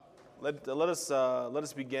let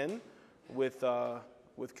us begin with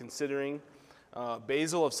considering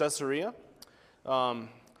Basil of Caesarea.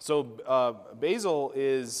 Basil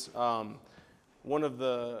is one of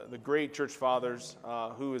the great church fathers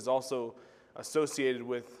who is also associated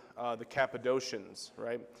with the Cappadocians.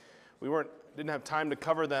 Right? We didn't have time to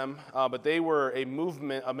cover them, but they were a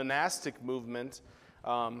movement, a monastic movement,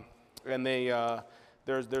 and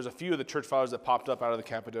there's a few of the church fathers that popped up out of the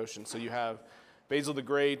Cappadocians. So you have Basil the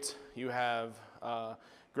Great, you have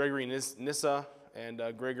Gregory Nyssa, and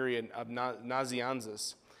Gregory of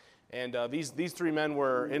Nazianzus. And these three men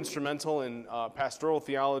were instrumental in pastoral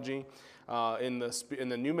theology, in the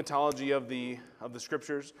pneumatology of the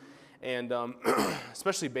scriptures, and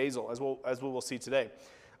especially Basil, as we will see today.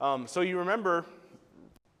 So you remember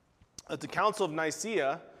at the Council of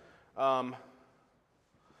Nicaea,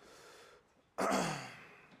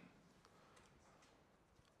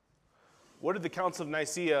 what did the Council of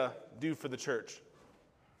Nicaea do for the church?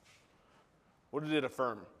 What did it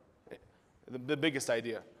affirm? The biggest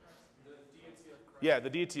idea. The deity of Christ. Yeah, the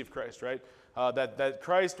deity of Christ, right? That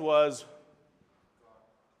Christ was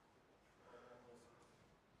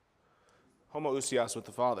homoousios with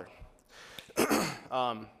the Father.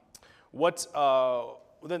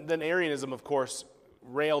 Then Arianism, of course,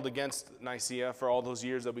 railed against Nicaea for all those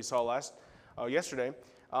years that we saw yesterday.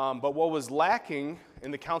 But what was lacking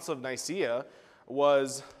in the Council of Nicaea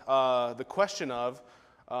was the question of,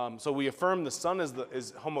 so we affirm the Son is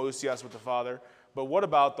homoousios with the Father, but what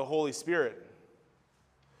about the Holy Spirit?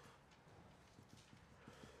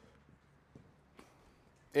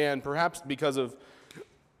 And perhaps because of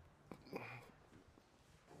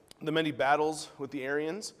the many battles with the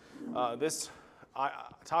Arians, this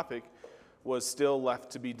topic was still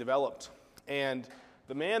left to be developed. And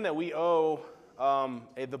the man that we owe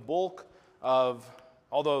the bulk of,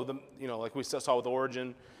 although, like we saw with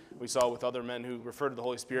Origen, we saw with other men who refer to the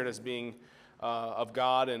Holy Spirit as being of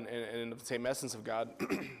God and the same essence of God,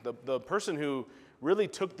 the person who really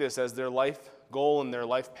took this as their life goal and their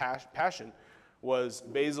life passion was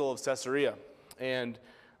Basil of Caesarea. And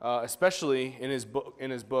especially in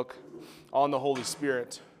his book on the Holy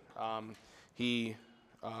Spirit, he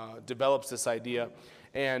develops this idea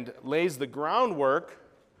and lays the groundwork,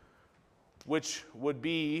 which would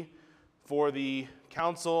be for the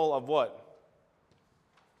Council of what?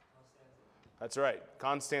 That's right,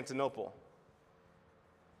 Constantinople.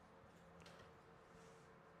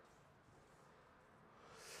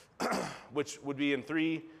 Which would be in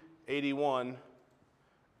 381,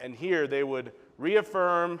 and here they would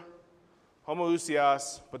reaffirm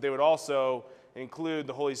homoousios, but they would also include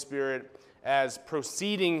the Holy Spirit as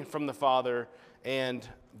proceeding from the Father and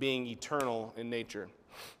being eternal in nature.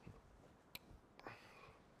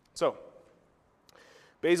 So,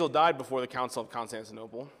 Basil died before the Council of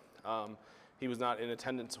Constantinople. He was not in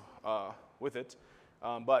attendance with it,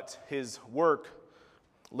 but his work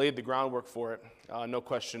laid the groundwork for it, no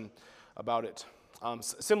question about it.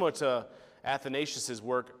 Similar to Athanasius'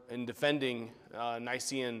 work in defending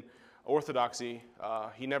Nicene orthodoxy,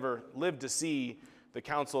 he never lived to see the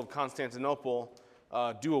Council of Constantinople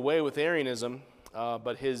do away with Arianism,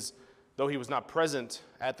 but though he was not present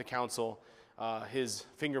at the council, his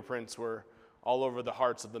fingerprints were all over the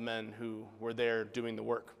hearts of the men who were there doing the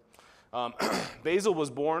work. Basil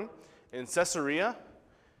was born in Caesarea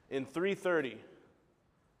in 330,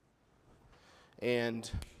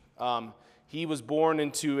 and he was born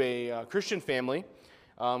into a Christian family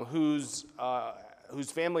whose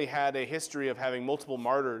family had a history of having multiple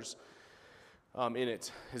martyrs in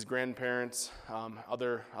it. His grandparents,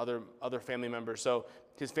 other family members. So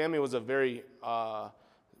his family was a very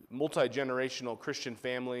multi-generational Christian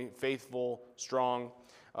family, faithful, strong.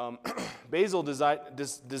 Basil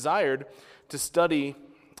desired to study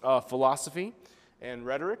philosophy and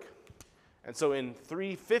rhetoric, and so in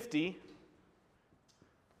 350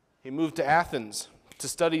 he moved to Athens to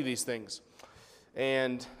study these things,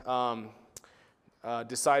 and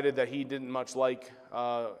decided that he didn't much like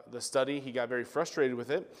the study. He got very frustrated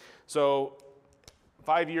with it. So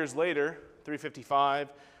 5 years later, 355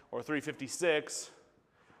 or 356,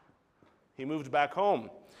 he moved back home.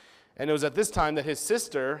 And it was at this time that his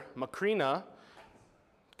sister, Macrina,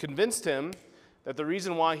 convinced him that the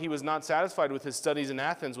reason why he was not satisfied with his studies in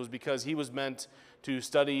Athens was because he was meant to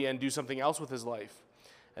study and do something else with his life.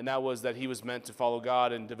 And that was that he was meant to follow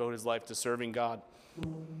God and devote his life to serving God.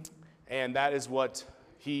 And that is what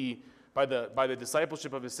he, by the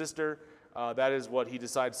discipleship of his sister, that is what he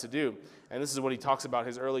decides to do. And this is what he talks about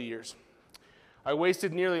his early years. I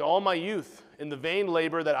wasted nearly all my youth in the vain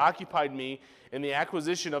labor that occupied me in the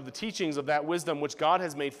acquisition of the teachings of that wisdom which God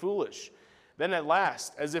has made foolish. Then at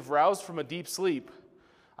last, as if roused from a deep sleep,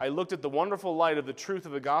 I looked at the wonderful light of the truth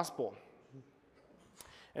of the gospel,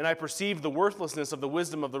 and I perceived the worthlessness of the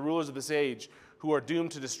wisdom of the rulers of this age, who are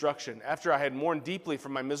doomed to destruction. After I had mourned deeply for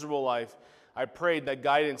my miserable life, I prayed that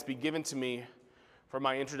guidance be given to me for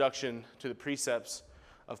my introduction to the precepts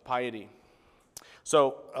of piety.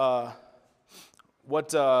 So,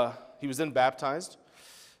 he was then baptized,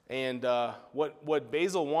 and what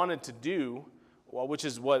Basil wanted to do, well, which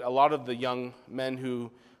is what a lot of the young men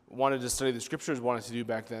who wanted to study the scriptures wanted to do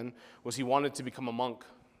back then, was he wanted to become a monk.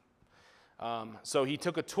 So he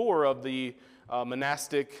took a tour of the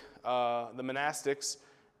monastics,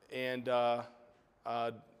 and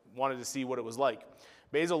wanted to see what it was like.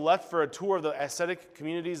 Basil left for a tour of the ascetic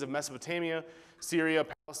communities of Mesopotamia, Syria,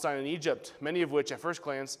 Palestine, and Egypt, many of which, at first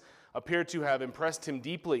glance, appear to have impressed him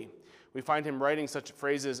deeply. We find him writing such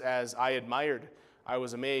phrases as, "I admired, I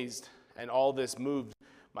was amazed, and all this moved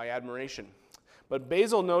my admiration." But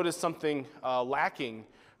Basil noticed something lacking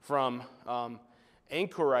from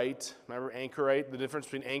anchorite. Remember anchorite, the difference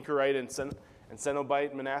between anchorite and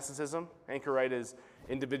Cenobite monasticism? Anchorite is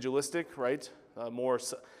individualistic, right?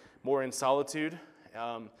 More in solitude.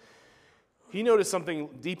 He noticed something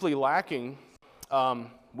deeply lacking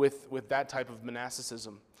with that type of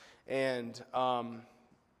monasticism. And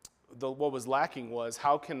what was lacking was,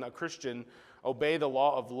 how can a Christian obey the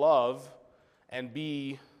law of love and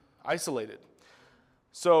be isolated?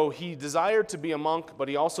 So he desired to be a monk, but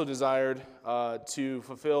he also desired to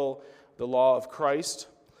fulfill the law of Christ.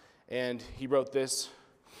 And he wrote this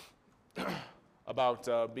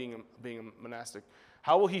about being a monastic.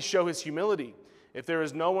 How will he show his humility if there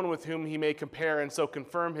is no one with whom he may compare and so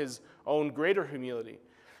confirm his own greater humility?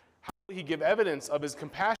 How will he give evidence of his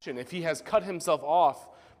compassion if he has cut himself off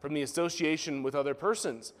from the association with other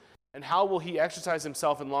persons? And how will he exercise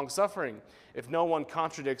himself in long-suffering if no one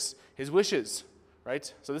contradicts his wishes?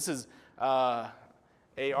 Right? So this is a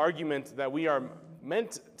argument that we are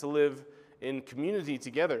meant to live in community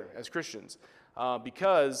together as Christians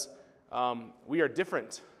because we are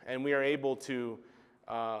different, and we are able to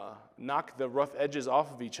knock the rough edges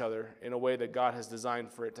off of each other in a way that God has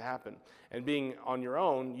designed for it to happen. And being on your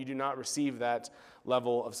own, you do not receive that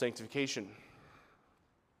level of sanctification.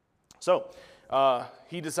 So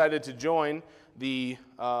he decided to join the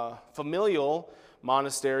familial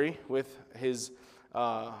monastery with his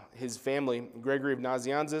family, Gregory of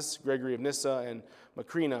Nazianzus, Gregory of Nyssa, and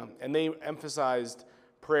Macrina, and they emphasized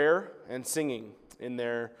prayer and singing in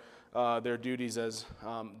their duties as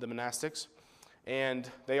the monastics. And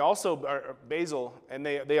they also, Basil, and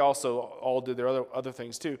they also all did their other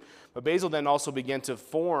things too, but Basil then also began to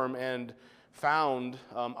form and found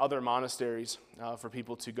other monasteries for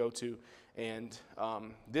people to go to, and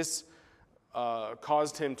this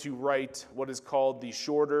caused him to write what is called the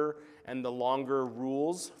shorter and the longer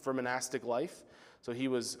rules for monastic life. So he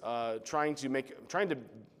was trying to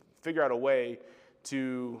figure out a way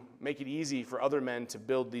to make it easy for other men to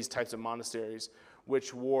build these types of monasteries,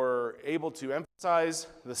 which were able to emphasize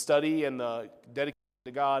the study and the dedication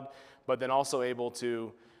to God, but then also able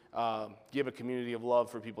to give a community of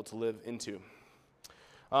love for people to live into.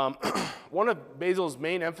 One of Basil's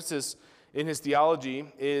main emphasis in his theology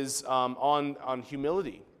is on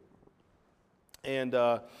humility. And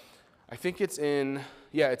I think it's in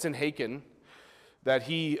Haken that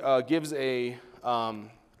he gives a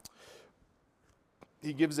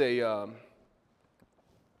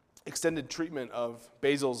extended treatment of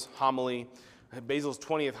Basil's homily, Basil's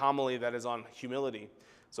 20th homily that is on humility.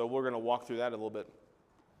 So we're going to walk through that a little bit.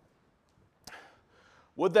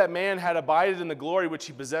 Would that man had abided in the glory which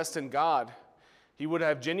he possessed in God, he would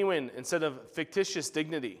have genuine instead of fictitious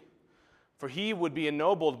dignity. For he would be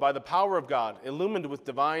ennobled by the power of God, illumined with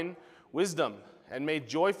divine wisdom, and made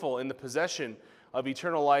joyful in the possession of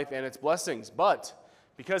eternal life and its blessings. But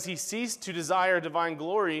because he ceased to desire divine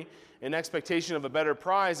glory in expectation of a better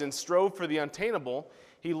prize and strove for the unattainable,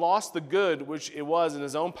 he lost the good which it was in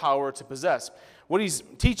his own power to possess. What he's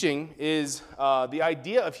teaching is the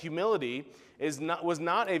idea of humility was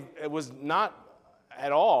not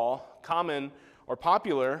at all common or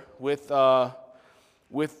popular with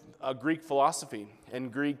Greek philosophy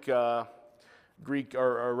and Greek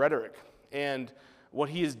or rhetoric. And what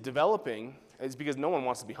he is developing is because no one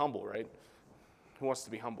wants to be humble, right? Who wants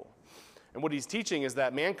to be humble? And what he's teaching is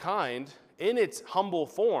that mankind, in its humble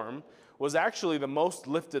form, was actually the most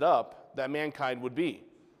lifted up that mankind would be.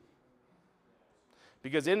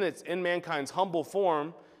 Because in mankind's humble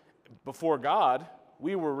form before God,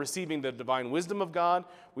 we were receiving the divine wisdom of God.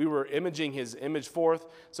 We were imaging his image forth.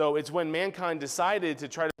 So it's when mankind decided to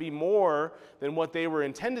try to be more than what they were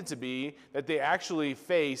intended to be that they actually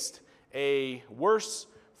faced a worse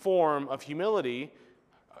form of humility,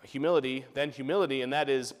 and that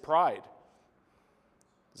is pride.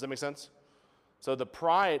 Does that make sense? So the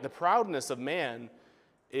proudness of man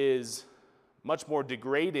is much more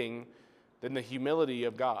degrading than the humility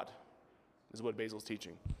of God, is what Basil's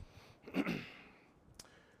teaching.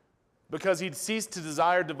 Because he'd ceased to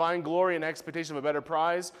desire divine glory and expectation of a better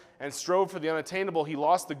prize, and strove for the unattainable, he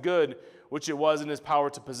lost the good which it was in his power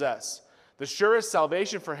to possess. The surest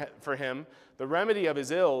salvation for him, the remedy of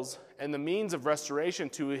his ills, and the means of restoration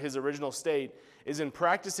to his original state is in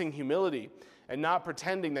practicing humility, and not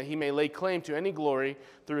pretending that he may lay claim to any glory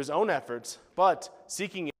through his own efforts, but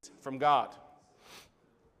seeking it from God.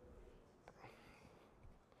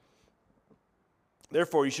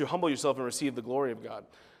 Therefore, you should humble yourself and receive the glory of God.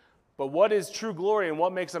 But what is true glory, and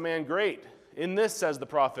what makes a man great? In this, says the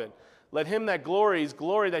prophet, let him that glories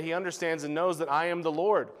glory that he understands and knows that I am the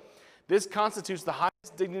Lord. This constitutes the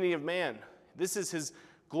highest dignity of man. This is his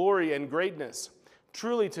glory and greatness,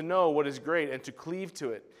 truly to know what is great and to cleave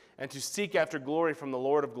to it, and to seek after glory from the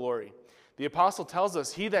Lord of glory. The apostle tells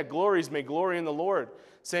us, he that glories may glory in the Lord,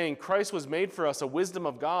 saying, Christ was made for us a wisdom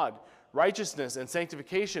of God, righteousness and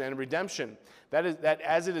sanctification and redemption. That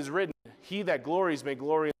as it is written, he that glories may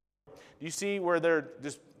glory in the Lord. Do you see where they're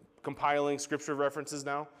just compiling scripture references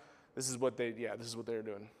now? This is what they're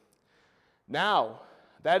doing. Now,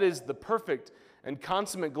 that is the perfect and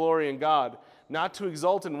consummate glory in God, not to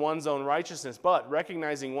exult in one's own righteousness, but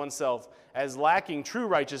recognizing oneself as lacking true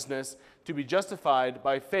righteousness, to be justified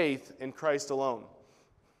by faith in Christ alone.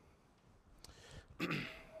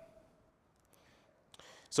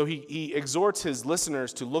 So he exhorts his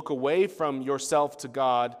listeners to look away from yourself to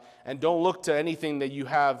God, and don't look to anything that you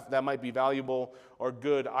have that might be valuable or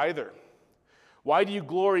good either. Why do you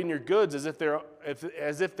glory in your goods as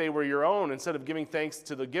if they were your own, instead of giving thanks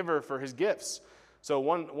to the giver for his gifts? So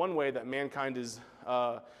one way that mankind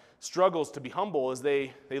struggles to be humble is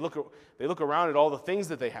they look around at all the things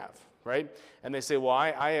that they have, right? And they say, well,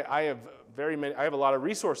 I have a lot of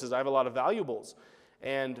resources, I have a lot of valuables.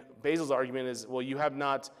 And Basil's argument is, well, you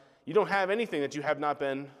don't have anything that you have not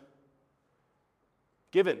been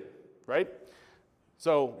given, right?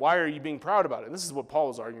 So why are you being proud about it? And this is what Paul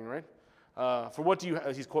is arguing, right? For what do you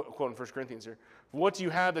have, he's quoting 1 Corinthians here. For what do you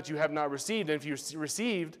have that you have not received? And if you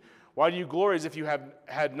received, why do you glory as if you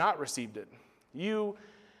had not received it? You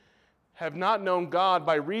have not known God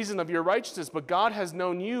by reason of your righteousness, but God has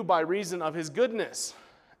known you by reason of his goodness.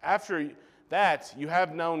 After that, you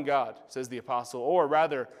have known God, says the apostle, or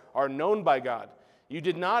rather, are known by God. You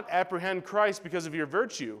did not apprehend Christ because of your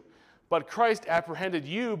virtue, but Christ apprehended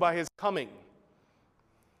you by his coming.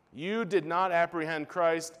 You did not apprehend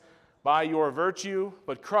Christ by your virtue,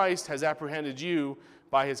 but Christ has apprehended you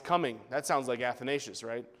by his coming. That sounds like Athanasius,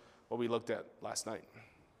 right? What we looked at last night.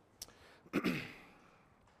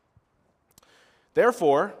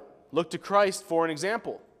 Therefore, look to Christ for an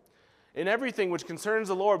example. In everything which concerns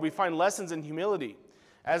the Lord, we find lessons in humility.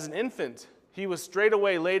 As an infant, he was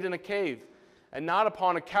straightway laid in a cave, and not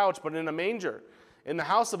upon a couch, but in a manger, in the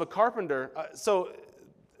house of a carpenter. So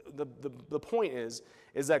the point is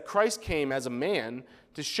that Christ came as a man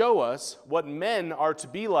to show us what men are to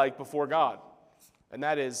be like before God, and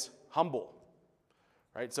that is humble.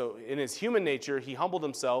 Right? So in his human nature, he humbled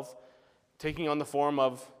himself, taking on the form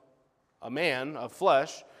of a man of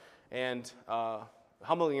flesh, and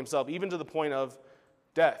humbling himself even to the point of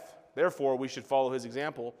death. Therefore, we should follow his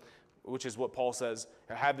example, which is what Paul says,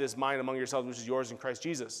 have this mind among yourselves, which is yours in Christ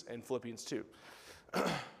Jesus, in Philippians 2.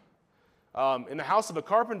 In the house of a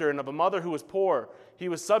carpenter and of a mother who was poor, he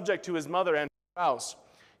was subject to his mother and her spouse.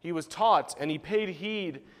 He was taught, and he paid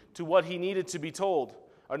heed to what he needed to be told,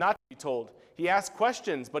 or not to be told. He asked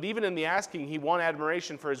questions, but even in the asking, he won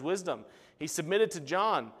admiration for his wisdom. He submitted to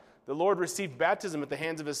John. The Lord received baptism at the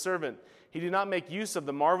hands of his servant. He did not make use of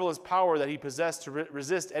the marvelous power that he possessed to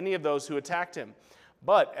resist any of those who attacked him.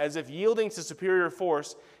 But, as if yielding to superior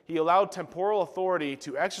force, he allowed temporal authority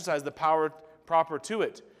to exercise the power proper to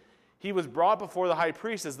it. He was brought before the high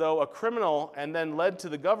priest as though a criminal and then led to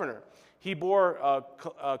the governor. He bore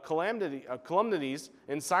calumnies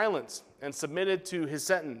in silence and submitted to his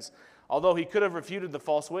sentence, although he could have refuted the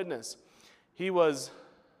false witness. He was,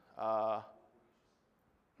 I'm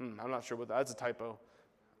not sure what that's a typo,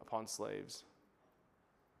 upon slaves.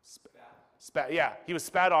 He was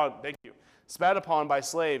spat on, thank you. Spat upon by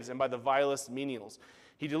slaves and by the vilest menials.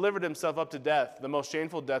 He delivered himself up to death, the most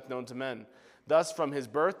shameful death known to men. Thus, from his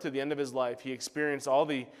birth to the end of his life, he experienced all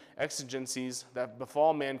the exigencies that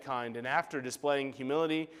befall mankind, and after displaying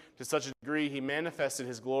humility to such a degree, he manifested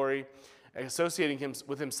his glory, associating him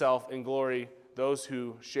with himself in glory those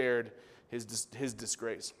who shared his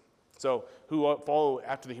disgrace. So who follow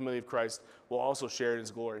after the humility of Christ will also share in his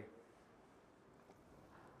glory.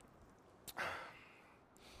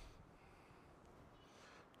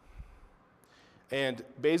 And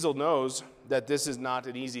Basil knows that this is not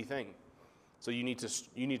an easy thing. So you need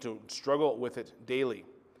to struggle with it daily.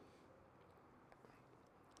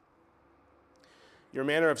 Your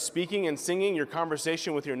manner of speaking and singing, your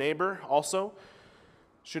conversation with your neighbor also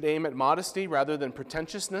should aim at modesty rather than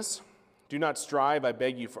pretentiousness. Do not strive, I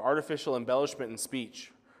beg you, for artificial embellishment in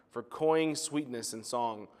speech, for cloying sweetness in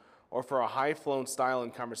song, or for a high-flown style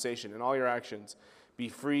in conversation. In all your actions, be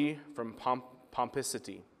free from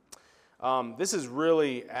pomposity. This is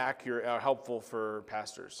really accurate, helpful for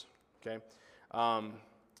pastors. Okay, I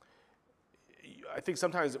think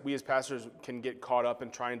sometimes we as pastors can get caught up in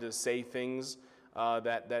trying to say things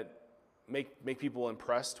that make people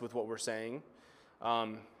impressed with what we're saying.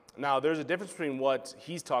 Now, there's a difference between what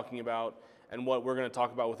he's talking about and what we're going to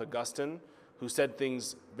talk about with Augustine, who said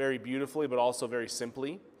things very beautifully but also very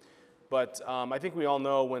simply. But I think we all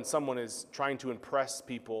know when someone is trying to impress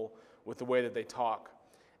people with the way that they talk.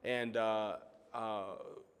 And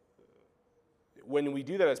when we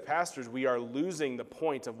do that as pastors, we are losing the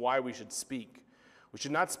point of why we should speak. We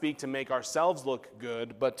should not speak to make ourselves look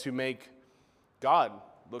good, but to make God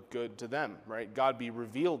look good to them, right? God be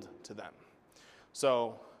revealed to them.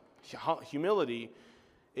 So humility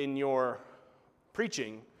in your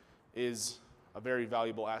preaching is a very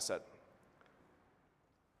valuable asset.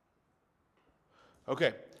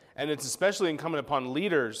 Okay, and it's especially incumbent upon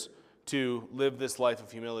leaders to live this life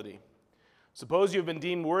of humility. Suppose you have been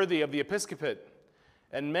deemed worthy of the episcopate,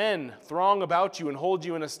 and men throng about you and hold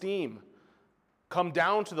you in esteem. Come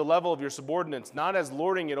down to the level of your subordinates, not as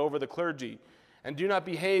lording it over the clergy, and do not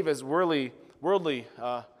behave as worldly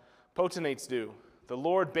potentates do. The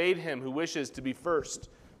Lord bade him who wishes to be first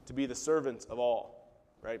to be the servant of all,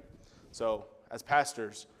 right? So as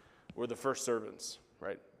pastors, we're the first servants,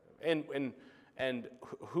 right? And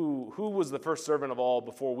who was the first servant of all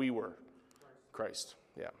before we were? Christ.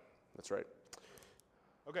 Yeah, that's right.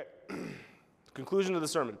 Okay. Conclusion of the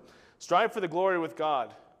sermon. Strive for the glory with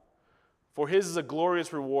God, for his is a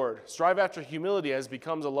glorious reward. Strive after humility as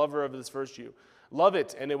becomes a lover of this virtue. Love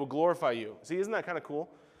it, and it will glorify you. See, isn't that kind of cool?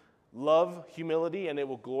 Love humility, and it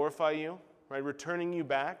will glorify you, right? Returning you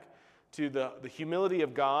back to the humility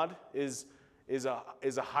of God is a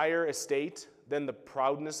higher estate than the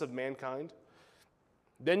proudness of mankind.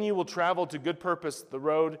 Then you will travel to good purpose the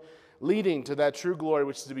road leading to that true glory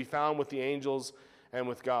which is to be found with the angels and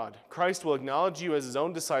with God. Christ will acknowledge you as his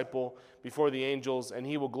own disciple before the angels, and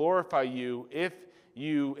he will glorify you if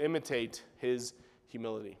you imitate his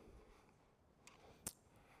humility.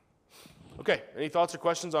 Okay, any thoughts or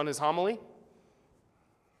questions on his homily?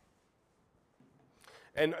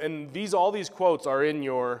 And all these quotes are in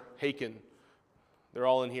your Haken. They're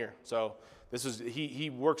all in here. So this is he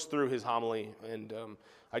works through his homily, and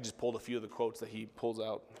I just pulled a few of the quotes that he pulls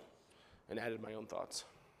out and added my own thoughts.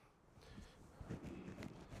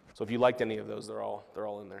 So if you liked any of those, they're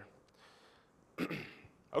all in there.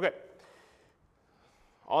 Okay.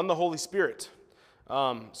 On the Holy Spirit.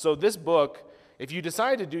 So this book, if you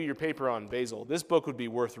decide to do your paper on Basil, this book would be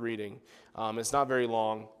worth reading. It's not very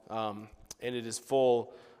long, and it is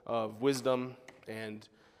full of wisdom and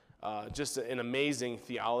just an amazing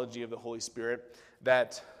theology of the Holy Spirit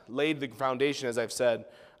that laid the foundation, as I've said,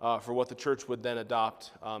 for what the church would then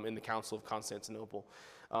adopt in the Council of Constantinople.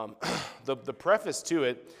 The preface to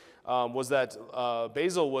it was that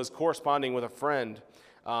Basil was corresponding with a friend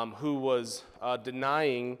who was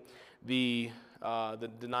denying the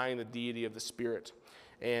deity of the Spirit.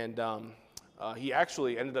 And he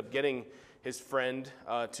actually ended up getting his friend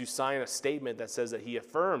to sign a statement that says that he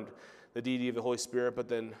affirmed the deity of the Holy Spirit, but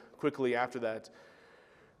then quickly after that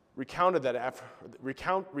recanted that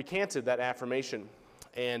affirmation.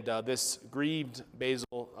 And this grieved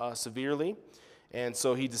Basil severely. And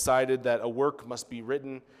so he decided that a work must be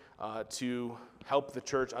written to help the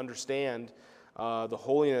church understand the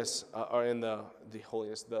holiness and the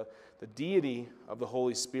deity of the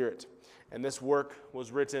Holy Spirit. And this work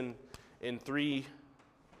was written in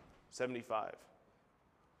 375.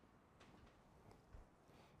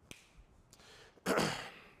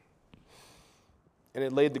 And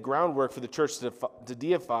it laid the groundwork for the church to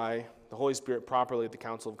deify the Holy Spirit properly at the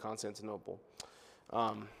Council of Constantinople.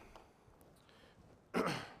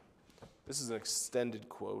 This is an extended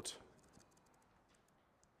quote.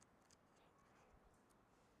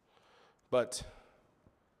 But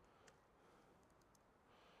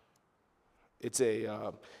it's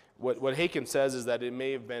what Haken says is that it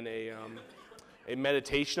may have been a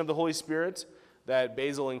meditation of the Holy Spirit, that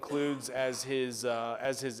Basil includes as his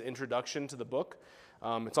introduction to the book.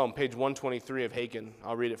 It's on page 123 of Haken.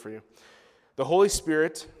 I'll read it for you. The Holy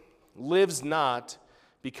Spirit lives not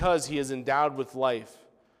because he is endowed with life,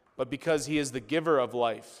 but because he is the giver of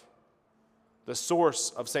life, the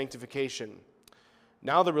source of sanctification.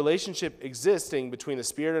 Now the relationship existing between the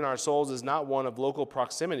Spirit and our souls is not one of local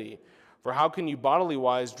proximity, for how can you bodily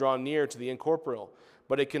wise draw near to the incorporeal?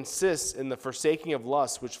 But it consists in the forsaking of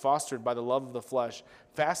lust, which fostered by the love of the flesh,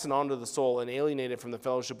 fasten onto the soul and alienate it from the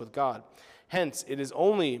fellowship with God. Hence, it is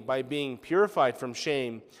only by being purified from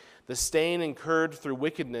shame, the stain incurred through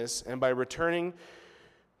wickedness, and by returning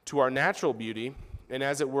to our natural beauty, and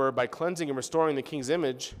as it were, by cleansing and restoring the King's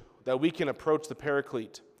image, that we can approach the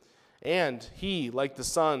Paraclete. And he, like the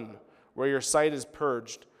sun, where your sight is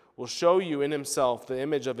purged, will show you in himself the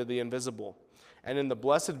image of the invisible. And in the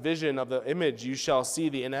blessed vision of the image you shall see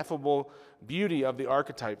the ineffable beauty of the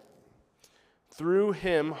archetype. Through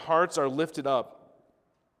him hearts are lifted up,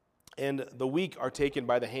 and the weak are taken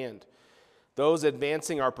by the hand. Those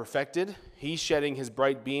advancing are perfected. He, shedding his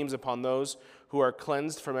bright beams upon those who are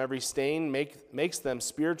cleansed from every stain, makes them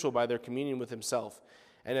spiritual by their communion with himself.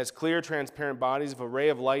 And as clear, transparent bodies, if a ray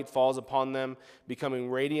of light falls upon them,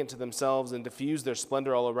 becoming radiant to themselves and diffuse their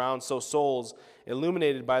splendor all around, so souls,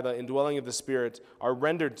 illuminated by the indwelling of the Spirit, are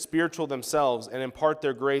rendered spiritual themselves and impart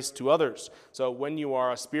their grace to others. So when you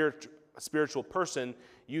are a spiritual person,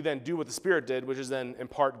 you then do what the Spirit did, which is then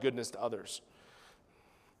impart goodness to others.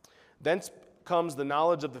 Thence comes the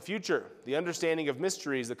knowledge of the future, the understanding of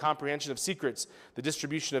mysteries, the comprehension of secrets, the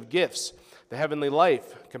distribution of gifts, the heavenly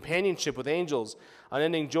life, companionship with angels,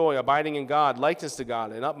 unending joy, abiding in God, likeness to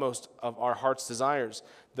God, and utmost of our heart's desires,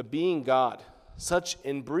 the being God. Such,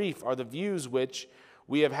 in brief, are the views which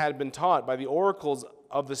we have had been taught by the oracles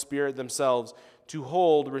of the Spirit themselves to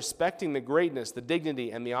hold, respecting the greatness, the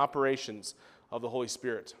dignity, and the operations of the Holy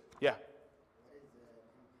Spirit. Yeah?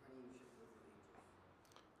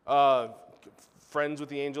 Friends with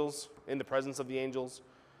the angels, in the presence of the angels.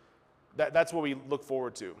 That's what we look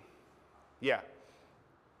forward to. Yeah.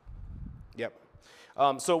 Yep.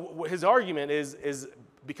 So his argument is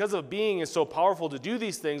because of being is so powerful to do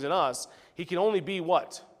these things in us, he can only be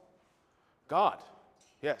what? God.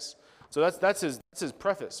 Yes. So that's his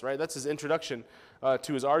preface, right? That's his introduction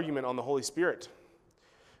to his argument on the Holy Spirit.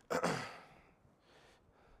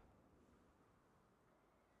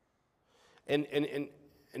 And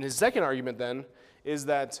his second argument then is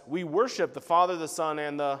that we worship the Father, the Son,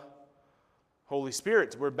 and the Holy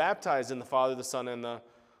Spirit. We're baptized in the Father, the Son, and the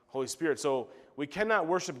Holy Spirit. So we cannot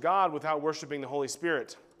worship God without worshiping the Holy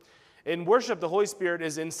Spirit. In worship, the Holy Spirit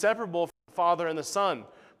is inseparable from the Father and the Son.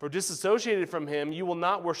 For disassociated from him, you will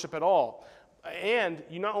not worship at all. And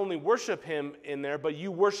you not only worship him in there, but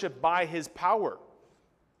you worship by his power.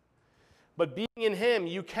 But being in him,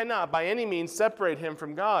 you cannot by any means separate him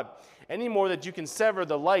from God, any more that you can sever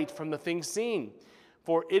the light from the things seen.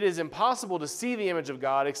 For it is impossible to see the image of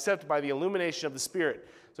God except by the illumination of the Spirit.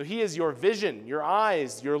 So he is your vision, your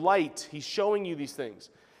eyes, your light. He's showing you these things.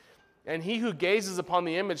 And he who gazes upon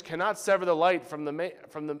the image cannot sever the light from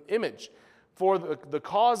the image. For the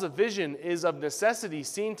cause of vision is of necessity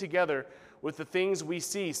seen together with the things we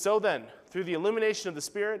see. So then, through the illumination of the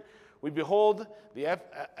Spirit, we behold the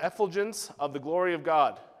effulgence of the glory of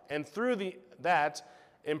God. And through the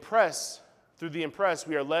impress,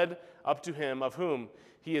 we are led up to him, of whom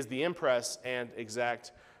he is the impress and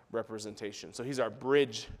exact representation. So he's our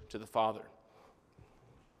bridge to the Father.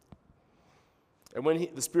 And when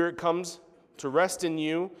the Spirit comes to rest in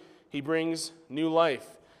you, he brings new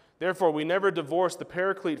life. Therefore, we never divorce the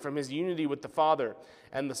Paraclete from his unity with the Father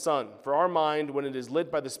and the Son. For our mind, when it is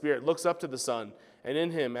lit by the Spirit, looks up to the Son, and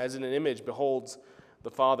in him, as in an image, beholds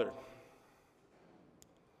the Father.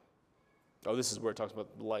 Oh, this is where it talks about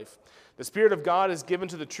life. The Spirit of God is given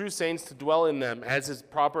to the true saints to dwell in them as his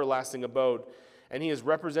proper lasting abode, and he is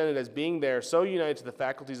represented as being there so united to the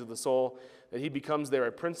faculties of the soul that he becomes there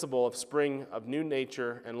a principle of spring of new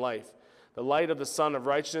nature and life. The light of the Sun of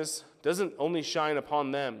righteousness doesn't only shine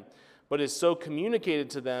upon them, but is so communicated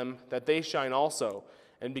to them that they shine also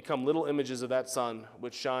and become little images of that sun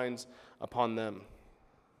which shines upon them.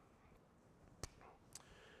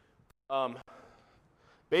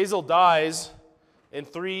 Basil dies in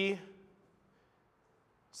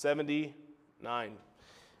 379.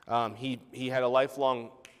 He had a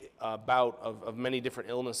lifelong bout of many different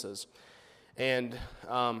illnesses and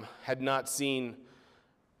had not seen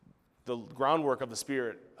the groundwork of the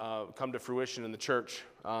Spirit come to fruition in the church.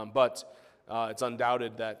 But it's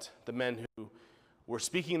undoubted that the men who were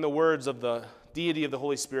speaking the words of the deity of the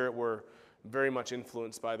Holy Spirit were very much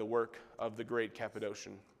influenced by the work of the great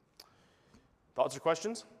Cappadocian. Thoughts or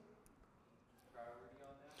questions? Priority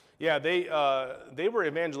on that? Yeah, they were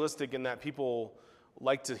evangelistic in that people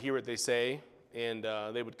liked to hear what they say, and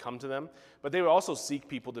they would come to them. But they would also seek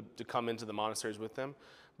people to come into the monasteries with them.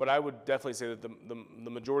 But I would definitely say that the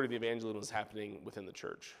majority of the evangelism was happening within the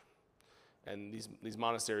church. And these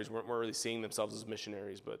monasteries weren't really seeing themselves as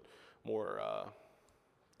missionaries, but more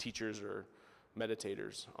teachers or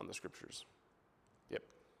meditators on the scriptures. Yep.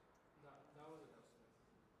 That was a question.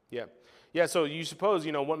 Yeah. Yeah, so you suppose,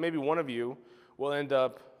 maybe one of you will end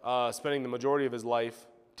up spending the majority of his life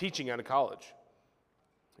teaching at a college.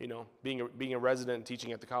 Being a resident,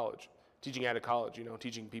 teaching at a college,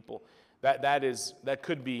 teaching people. That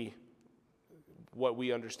could be what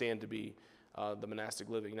we understand to be the monastic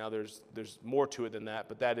living. Now, there's more to it than that,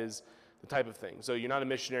 but that is the type of thing. So you're not a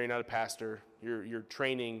missionary, not a pastor. You're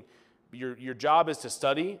training. Your job is to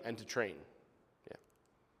study and to train. Yeah,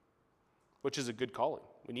 which is a good calling.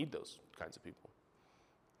 We need those kinds of people.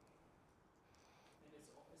 And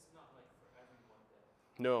it's not like for everyone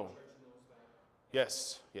that No. the church knows that.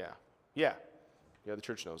 Yes. Yeah. The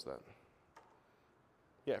church knows that.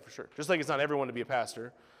 Yeah, for sure. Just like it's not everyone to be a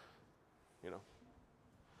pastor.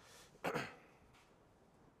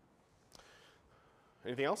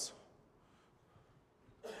 Anything else?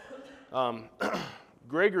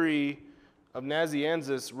 Gregory of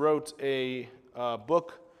Nazianzus wrote a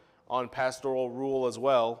book on pastoral rule as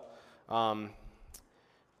well.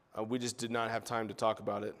 We just did not have time to talk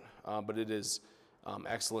about it, but it is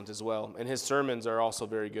excellent as well. And his sermons are also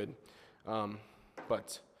very good.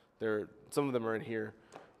 But some of them are in here.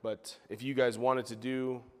 But if you guys wanted to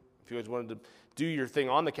do your thing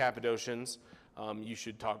on the Cappadocians, you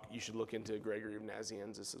should look into Gregory of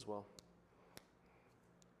Nazianzus as well.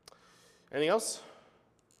 Anything else?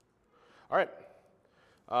 All right.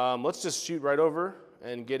 Let's just shoot right over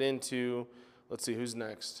and get into, let's see, who's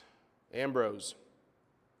next? Ambrose.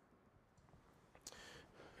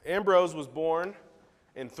 Ambrose was born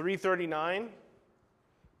in 339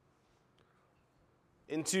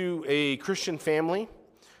 into a Christian family.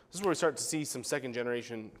 This is where we start to see some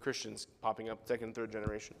second-generation Christians popping up, second and third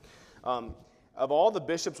generation. Of all the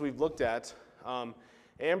bishops we've looked at,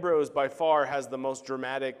 Ambrose by far has the most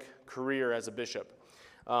dramatic career as a bishop.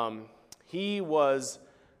 He was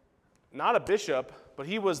not a bishop, but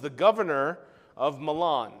he was the governor of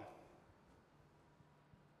Milan.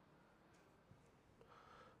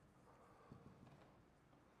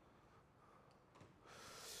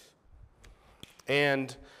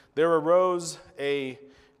 And there arose a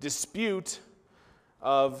dispute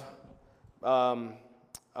of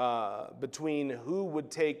between who would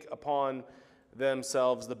take upon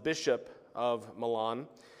themselves the bishop of Milan.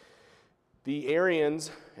 The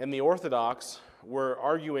Arians and the Orthodox were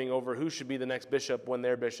arguing over who should be the next bishop when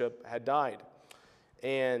their bishop had died.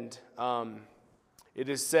 And it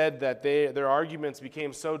is said that their arguments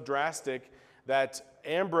became so drastic that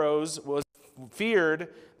Ambrose was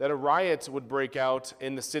feared that a riot would break out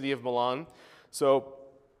in the city of Milan. So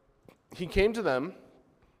he came to them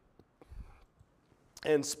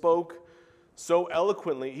and spoke so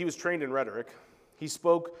eloquently. He was trained in rhetoric. He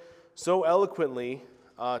spoke so eloquently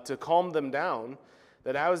to calm them down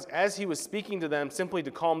that as he was speaking to them simply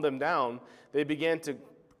to calm them down, they began to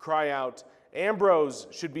cry out, "Ambrose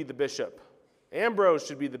should be the bishop. Ambrose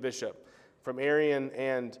should be the bishop," from Arian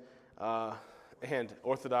and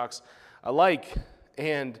Orthodox alike.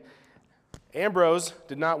 And Ambrose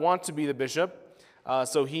did not want to be the bishop,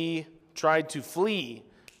 so he tried to flee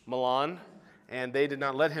Milan, and they did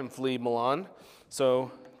not let him flee Milan,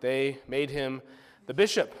 so they made him the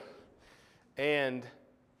bishop. And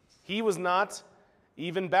he was not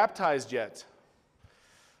even baptized yet.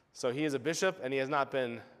 So he is a bishop, and he has not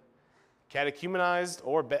been catechumenized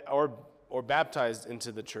or baptized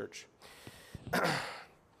into the church.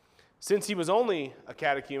 Since he was only a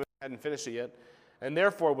catechumen, hadn't finished it yet, and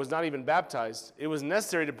therefore was not even baptized, it was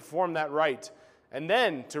necessary to perform that rite and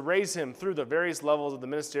then to raise him through the various levels of the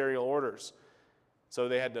ministerial orders. So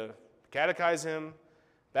they had to catechize him,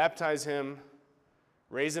 baptize him,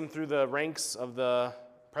 raise him through the ranks of the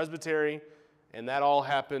presbytery, and that all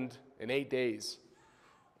happened in 8 days.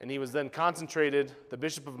 And he was then consecrated the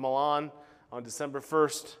Bishop of Milan on December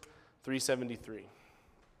 1st, 373.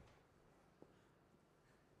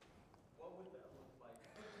 What would that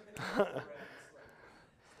look like?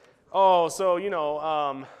 Oh, so,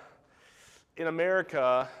 in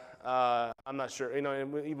America, I'm not sure,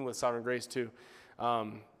 even with Sovereign Grace too,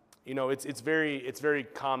 it's very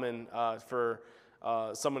common for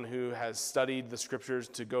someone who has studied the scriptures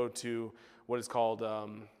to go to what is called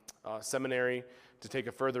seminary to take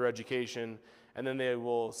a further education, and then they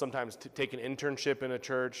will sometimes take an internship in a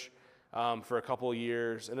church, for a couple of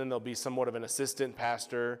years, and then there'll be somewhat of an assistant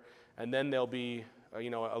pastor, and then there'll be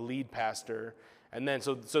a lead pastor, and then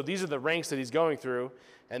so these are the ranks that he's going through,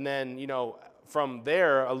 and then from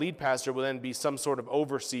there a lead pastor will then be some sort of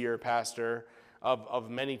overseer pastor of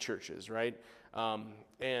many churches, right?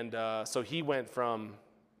 So he went from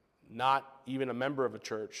not even a member of a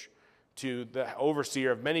church to the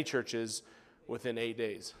overseer of many churches within 8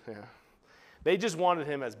 days. Yeah. They just wanted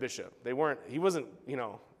him as bishop. It wasn't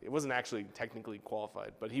actually technically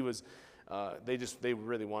qualified, but he was, they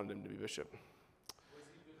really wanted him to be bishop.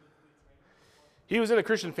 He was in a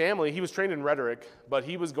Christian family. He was trained in rhetoric, but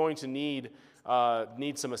he was going to need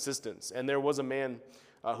some assistance. And there was a man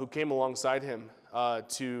who came alongside him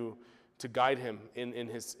to guide him in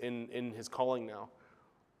his calling now.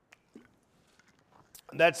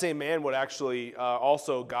 That same man would actually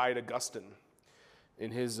also guide Augustine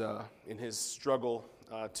in his struggle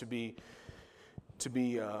to be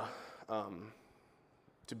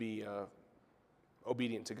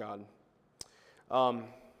obedient to God.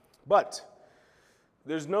 But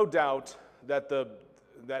there's no doubt that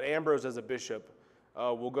Ambrose as a bishop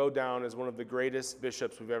will go down as one of the greatest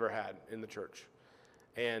bishops we've ever had in the church.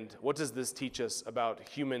 And what does this teach us about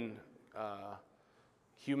human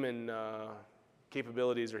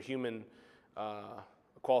capabilities or human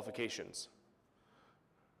qualifications?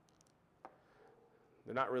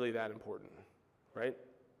 They're not really that important, right?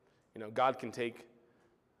 God can take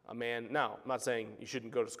a man. Now, I'm not saying you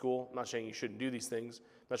shouldn't go to school. I'm not saying you shouldn't do these things.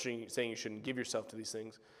 I'm not saying you shouldn't give yourself to these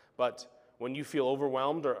things. But when you feel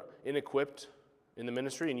overwhelmed or inequipped in the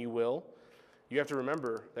ministry, and you have to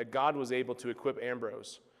remember that God was able to equip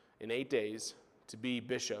Ambrose in 8 days to be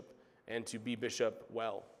bishop and to be bishop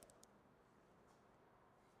well.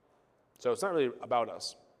 So it's not really about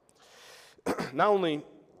us. Not only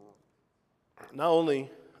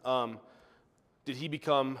did he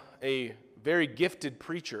become a very gifted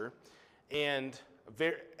preacher, and a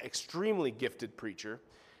very extremely gifted preacher,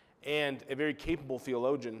 and a very capable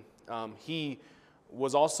theologian, he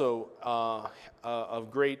was also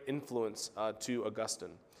of great influence to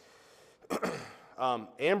Augustine.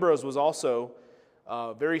 Ambrose was also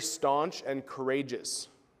very staunch and courageous.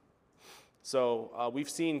 So we've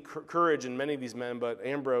seen courage in many of these men, but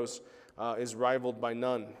Ambrose is rivaled by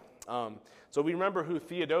none. So we remember who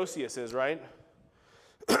Theodosius is, right?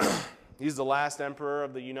 He's the last emperor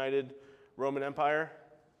of the United Roman Empire.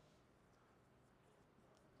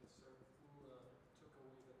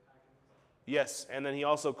 Yes, and then he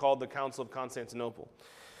also called the Council of Constantinople.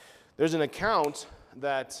 There's an account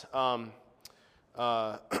that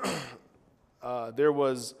there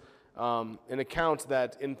was an account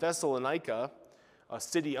that in Thessalonica, a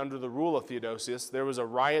city under the rule of Theodosius, there was a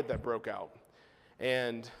riot that broke out.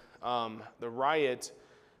 And the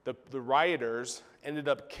rioters ended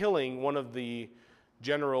up killing one of the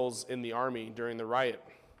generals in the army during the riot.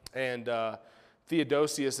 And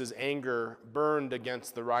Theodosius' anger burned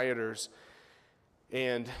against the rioters,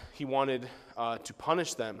 and he wanted to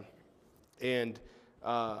punish them. And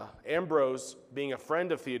Ambrose, being a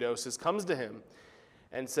friend of Theodosius, comes to him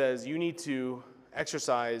and says, you need to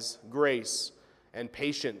exercise grace and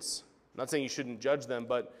patience. I'm not saying you shouldn't judge them,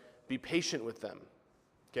 but be patient with them.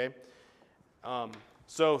 Okay?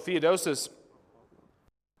 So Theodosius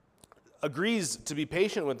agrees to be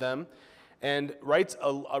patient with them and writes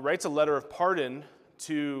a letter of pardon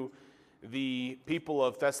to the people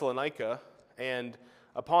of Thessalonica. And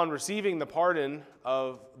upon receiving the pardon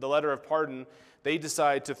of the letter of pardon, they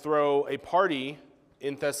decide to throw a party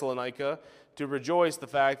in Thessalonica to rejoice the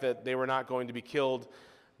fact that they were not going to be killed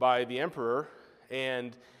by the emperor.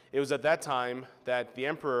 And it was at that time that the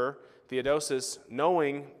emperor, Theodosius,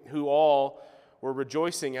 knowing who all were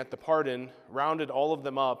rejoicing at the pardon, rounded all of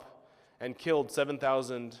them up and killed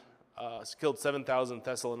 7,000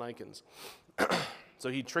 Thessalonians. So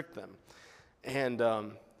he tricked them. And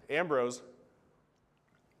Ambrose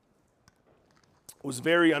was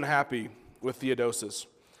very unhappy with Theodosius.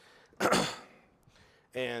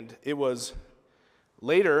 And it was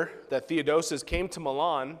later that Theodosius came to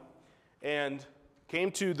Milan and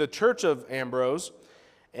came to the church of Ambrose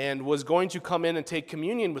and was going to come in and take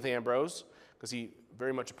communion with Ambrose because he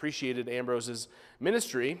very much appreciated Ambrose's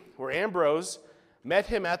ministry, where Ambrose met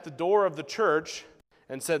him at the door of the church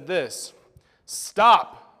and said this,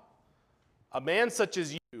 "Stop! A man such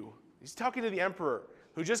as you," he's talking to the emperor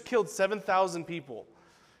who just killed 7,000 people,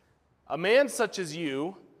 "a man such as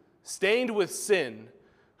you, stained with sin,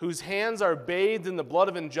 whose hands are bathed in the blood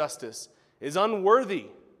of injustice, is unworthy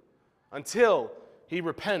until he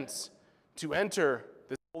repents to enter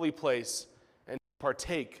this holy place and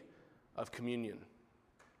partake of communion."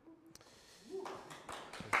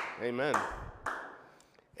 Amen.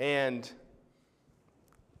 And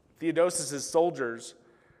Theodosius' soldiers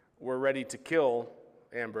were ready to kill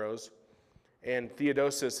Ambrose, and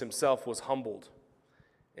Theodosius himself was humbled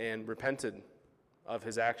and repented of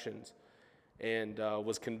his actions and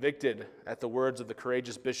was convicted at the words of the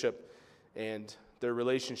courageous bishop, and their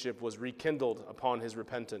relationship was rekindled upon his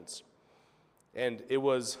repentance. And it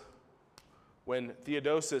was when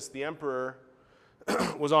Theodosius, the emperor,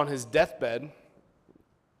 was on his deathbed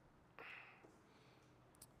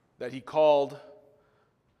that he called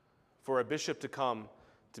for a bishop to come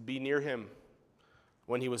to be near him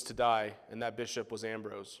when he was to die, and that bishop was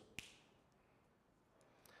Ambrose.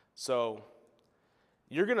 So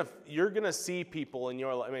you're gonna see people in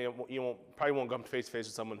your life. I mean, you probably won't come face to face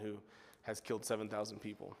with someone who has killed 7,000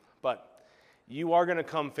 people, but you are gonna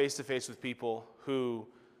come face to face with people who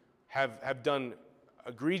have done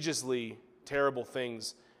egregiously terrible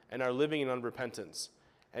things and are living in unrepentance.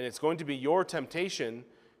 And it's going to be your temptation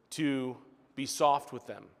to be soft with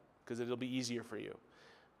them because it'll be easier for you.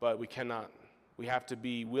 But we cannot. We have to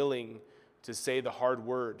be willing to say the hard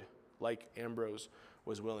word like Ambrose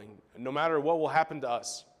was willing, no matter what will happen to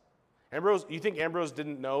us. Ambrose, you think Ambrose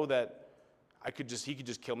didn't know that he could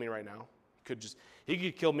just kill me right now? He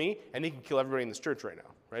could kill me, and he could kill everybody in this church right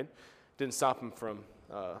now, right? Didn't stop him from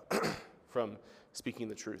from speaking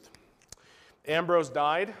the truth. Ambrose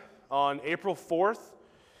died on April 4th,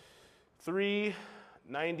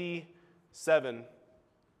 397.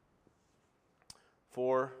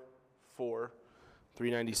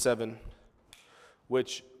 397,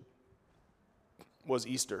 which was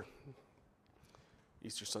Easter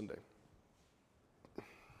Sunday.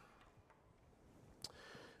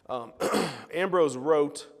 Ambrose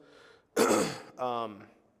wrote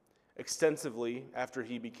extensively after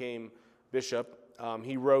he became bishop.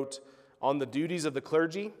 He wrote on the duties of the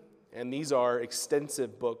clergy, and these are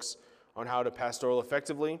extensive books on how to pastoral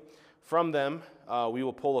effectively. From them, we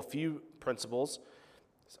will pull a few principles.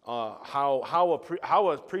 How a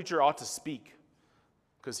preacher ought to speak,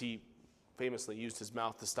 because he famously used his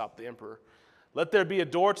mouth to stop the emperor. Let there be a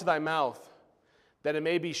door to thy mouth, that it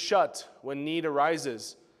may be shut when need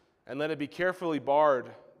arises, and let it be carefully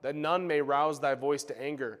barred, that none may rouse thy voice to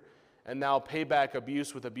anger, and thou pay back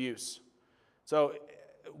abuse with abuse. So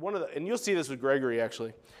and you'll see this with Gregory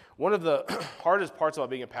actually, one of the hardest parts about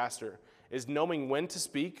being a pastor is knowing when to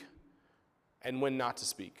speak and when not to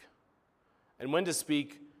speak. And when to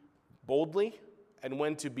speak boldly, and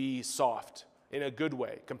when to be soft, in a good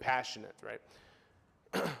way, compassionate, right?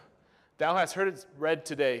 Thou hast heard it read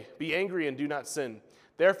today, be angry and do not sin.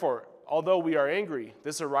 Therefore, although we are angry,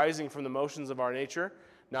 this arising from the motions of our nature,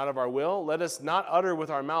 not of our will, let us not utter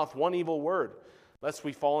with our mouth one evil word, lest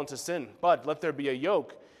we fall into sin. But let there be a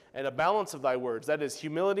yoke and a balance of thy words, that is,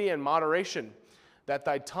 humility and moderation, that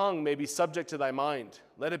thy tongue may be subject to thy mind.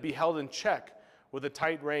 Let it be held in check with a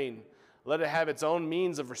tight rein. Let it have its own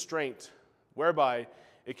means of restraint, whereby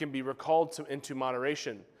it can be recalled into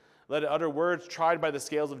moderation. Let it utter words tried by the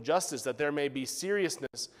scales of justice, that there may be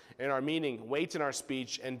seriousness in our meaning, weight in our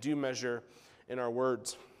speech, and due measure in our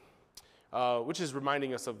words. Which is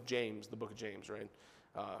reminding us of James, the book of James, right?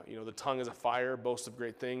 The tongue is a fire, boasts of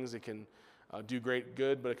great things. It can do great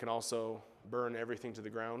good, but it can also burn everything to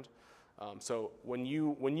the ground. So when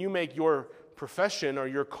you make your profession or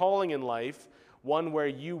your calling in life one where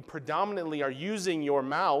you predominantly are using your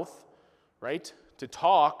mouth, right, to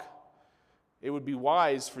talk, it would be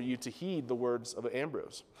wise for you to heed the words of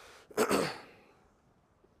Ambrose.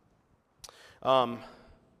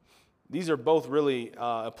 These are both really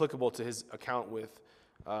applicable to his account with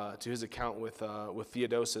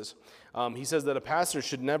Theodosius. He says that a pastor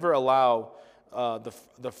should never allow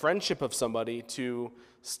the friendship of somebody to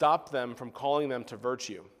stop them from calling them to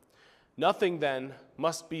virtue. Nothing then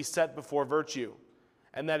must be set before virtue,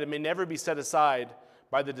 and that it may never be set aside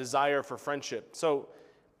by the desire for friendship. So,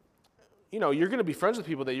 you're going to be friends with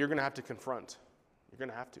people that you're going to have to confront. You're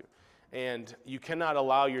going to have to. And you cannot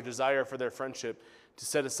allow your desire for their friendship to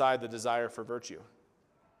set aside the desire for virtue.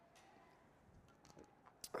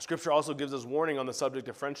 Scripture also gives us warning on the subject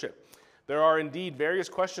of friendship. There are indeed various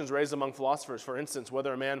questions raised among philosophers, for instance,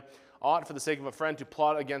 whether a man ought, for the sake of a friend, to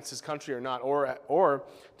plot against his country or not, or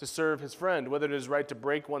to serve his friend, whether it is right to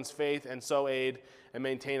break one's faith and so aid and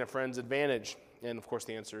maintain a friend's advantage. And, of course,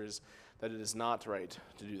 the answer is that it is not right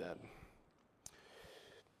to do that.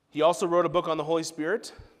 He also wrote a book on the Holy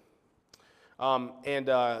Spirit, and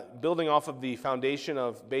building off of the foundation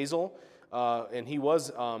of Basil, and he was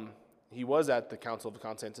at the Council of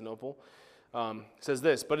Constantinople, says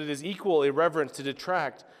this, but it is equal irreverence to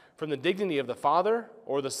detract from the dignity of the Father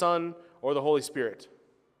or the Son or the Holy Spirit.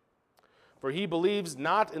 For he believes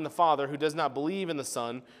not in the Father who does not believe in the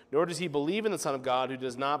Son, nor does he believe in the Son of God who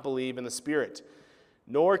does not believe in the Spirit.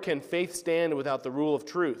 Nor can faith stand without the rule of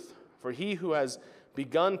truth. For he who has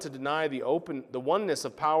begun to deny the oneness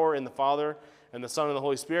of power in the Father and the Son and the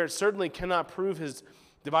Holy Spirit certainly cannot prove his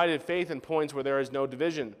divided faith in points where there is no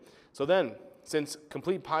division. So then, since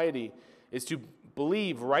complete piety is to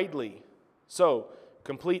believe rightly, so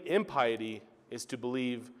complete impiety is to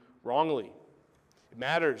believe wrongly. It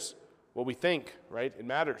matters what we think, right? It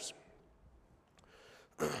matters.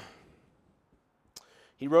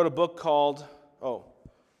 He wrote a book called,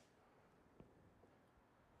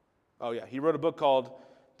 he wrote a book called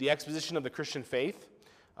The Exposition of the Christian Faith,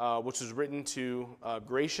 which was written to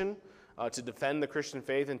Gratian to defend the Christian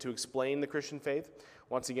faith and to explain the Christian faith.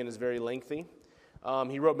 Once again, is very lengthy.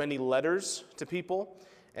 He wrote many letters to people,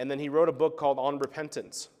 and then he wrote a book called On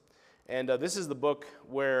Repentance. And this is the book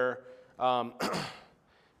where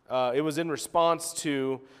it was in response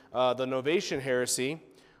to the Novatian heresy,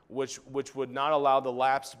 which would not allow the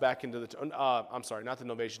lapsed back into the... not the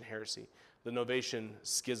Novatian heresy, the Novatian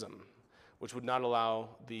schism, which would not allow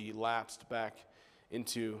the lapsed back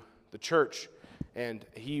into the church. And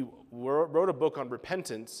he wrote a book on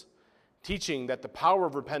repentance, teaching that the power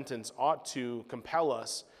of repentance ought to compel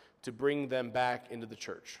us to bring them back into the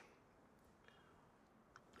church.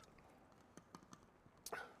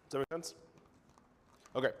 Does that make sense?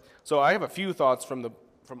 Okay, so I have a few thoughts from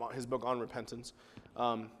his book on repentance.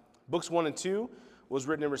 Books 1 and 2 was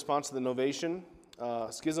written in response to the Novatian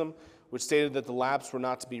schism, which stated that the lapsed were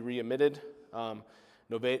not to be readmitted.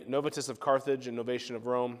 Novatus of Carthage and Novatian of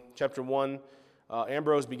Rome. Chapter 1,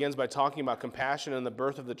 Ambrose begins by talking about compassion and the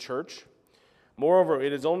birth of the church. Moreover,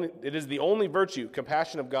 it is the only virtue,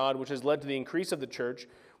 compassion of God, which has led to the increase of the church,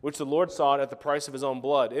 which the Lord sought at the price of his own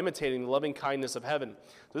blood, imitating the loving kindness of heaven.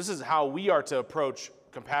 So this is how we are to approach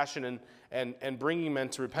compassion and bringing men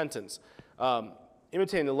to repentance.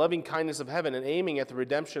 Imitating the loving kindness of heaven and aiming at the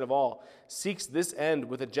redemption of all, seeks this end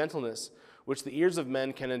with a gentleness which the ears of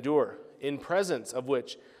men can endure, in presence of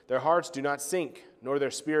which their hearts do not sink, nor their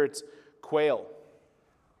spirits quail.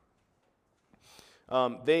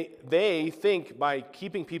 They think by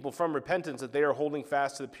keeping people from repentance that they are holding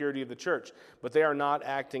fast to the purity of the church, but they are not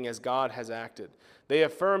acting as God has acted. They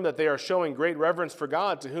affirm that they are showing great reverence for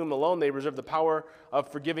God, to whom alone they reserve the power of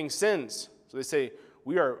forgiving sins. So they say,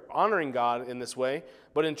 we are honoring God in this way,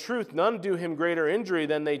 but in truth none do him greater injury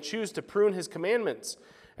than they choose to prune his commandments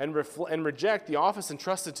and reject the office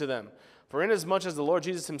entrusted to them. For inasmuch as the Lord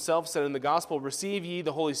Jesus himself said in the gospel, receive ye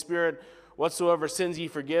the Holy Spirit, whatsoever sins ye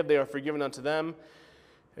forgive, they are forgiven unto them.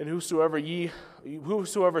 And whosoever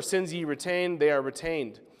sins ye retain, they are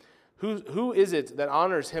retained. Who is it that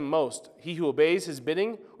honors him most? He who obeys his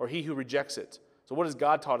bidding, or he who rejects it? So what has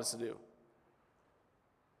God taught us to do?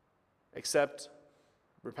 Accept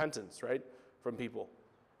repentance, right, from people.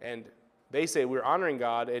 And they say we're honoring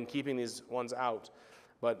God and keeping these ones out.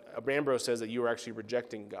 But Ambrose says that you are actually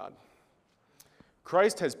rejecting God.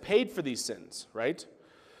 Christ has paid for these sins, right?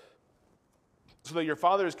 So that your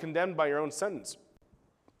father is condemned by your own sentence.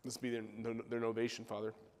 This would be their Novatian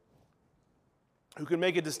father. Who can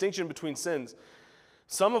make a distinction between sins,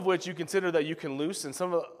 some of which you consider that you can loose, and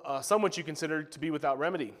some which you consider to be without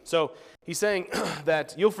remedy. So he's saying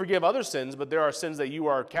that you'll forgive other sins, but there are sins that you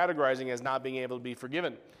are categorizing as not being able to be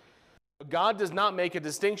forgiven. God does not make a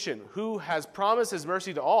distinction. Who has promised his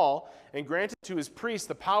mercy to all and granted to his priests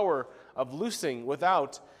the power of loosing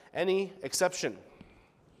without any exception.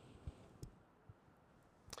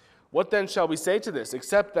 What then shall we say to this,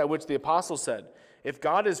 except that which the apostle said, if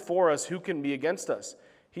God is for us, who can be against us?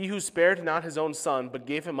 He who spared not his own son, but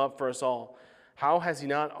gave him up for us all, how has he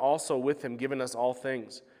not also with him given us all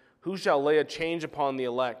things? Who shall lay a change upon the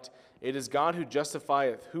elect? It is God who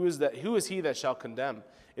justifieth. Who is he that shall condemn?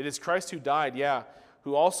 It is Christ who died,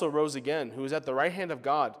 who also rose again, who is at the right hand of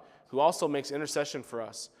God, who also makes intercession for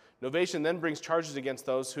us. Novatian then brings charges against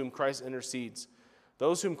those whom Christ intercedes.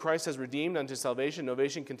 Those whom Christ has redeemed unto salvation,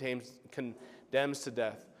 Novatian condemns to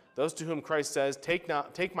death. Those to whom Christ says, take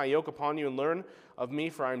my yoke upon you and learn of me,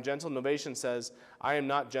 for I am gentle, Novatian says, I am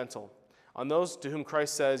not gentle. On those to whom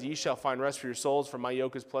Christ says, ye shall find rest for your souls, for my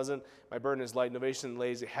yoke is pleasant, my burden is light, Novatian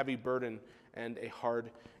lays a heavy burden and a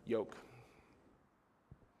hard yoke.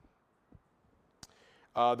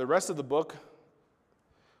 The rest of the book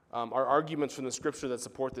are arguments from the scripture that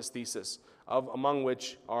support this thesis, among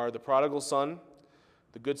which are the prodigal son,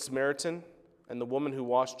 the good Samaritan, and the woman who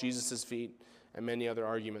washed Jesus' feet, and many other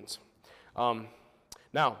arguments.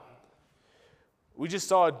 Now, we just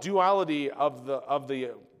saw a duality of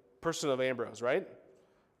the person of Ambrose, right?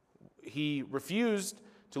 He refused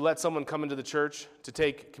to let someone come into the church to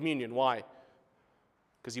take communion. Why?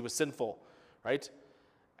 because he was sinful, right?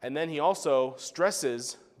 And then he also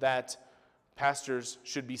stresses that pastors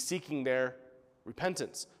should be seeking their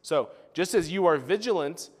repentance. So just as you are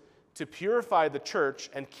vigilant to purify the church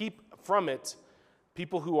and keep from it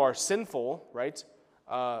people who are sinful, right?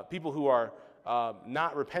 People who are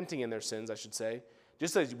not repenting in their sins, I should say.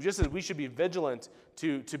 Just as we should be vigilant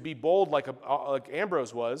to be bold like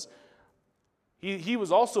Ambrose was, he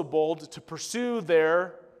was also bold to pursue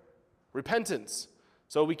their repentance.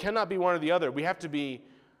 So we cannot be one or the other. We have to be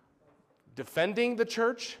defending the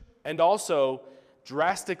church and also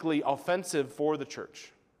drastically offensive for the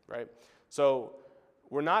church, right? So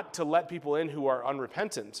we're not to let people in who are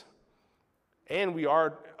unrepentant, and we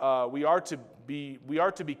are to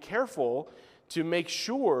be careful to make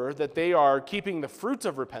sure that they are keeping the fruits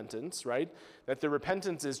of repentance, right? That the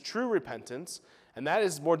repentance is true repentance, and that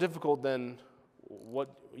is more difficult than what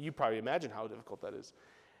you probably imagine how difficult that is.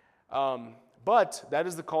 But that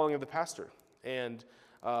is the calling of the pastor, and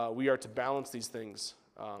we are to balance these things,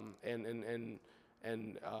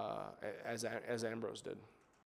 as Ambrose did.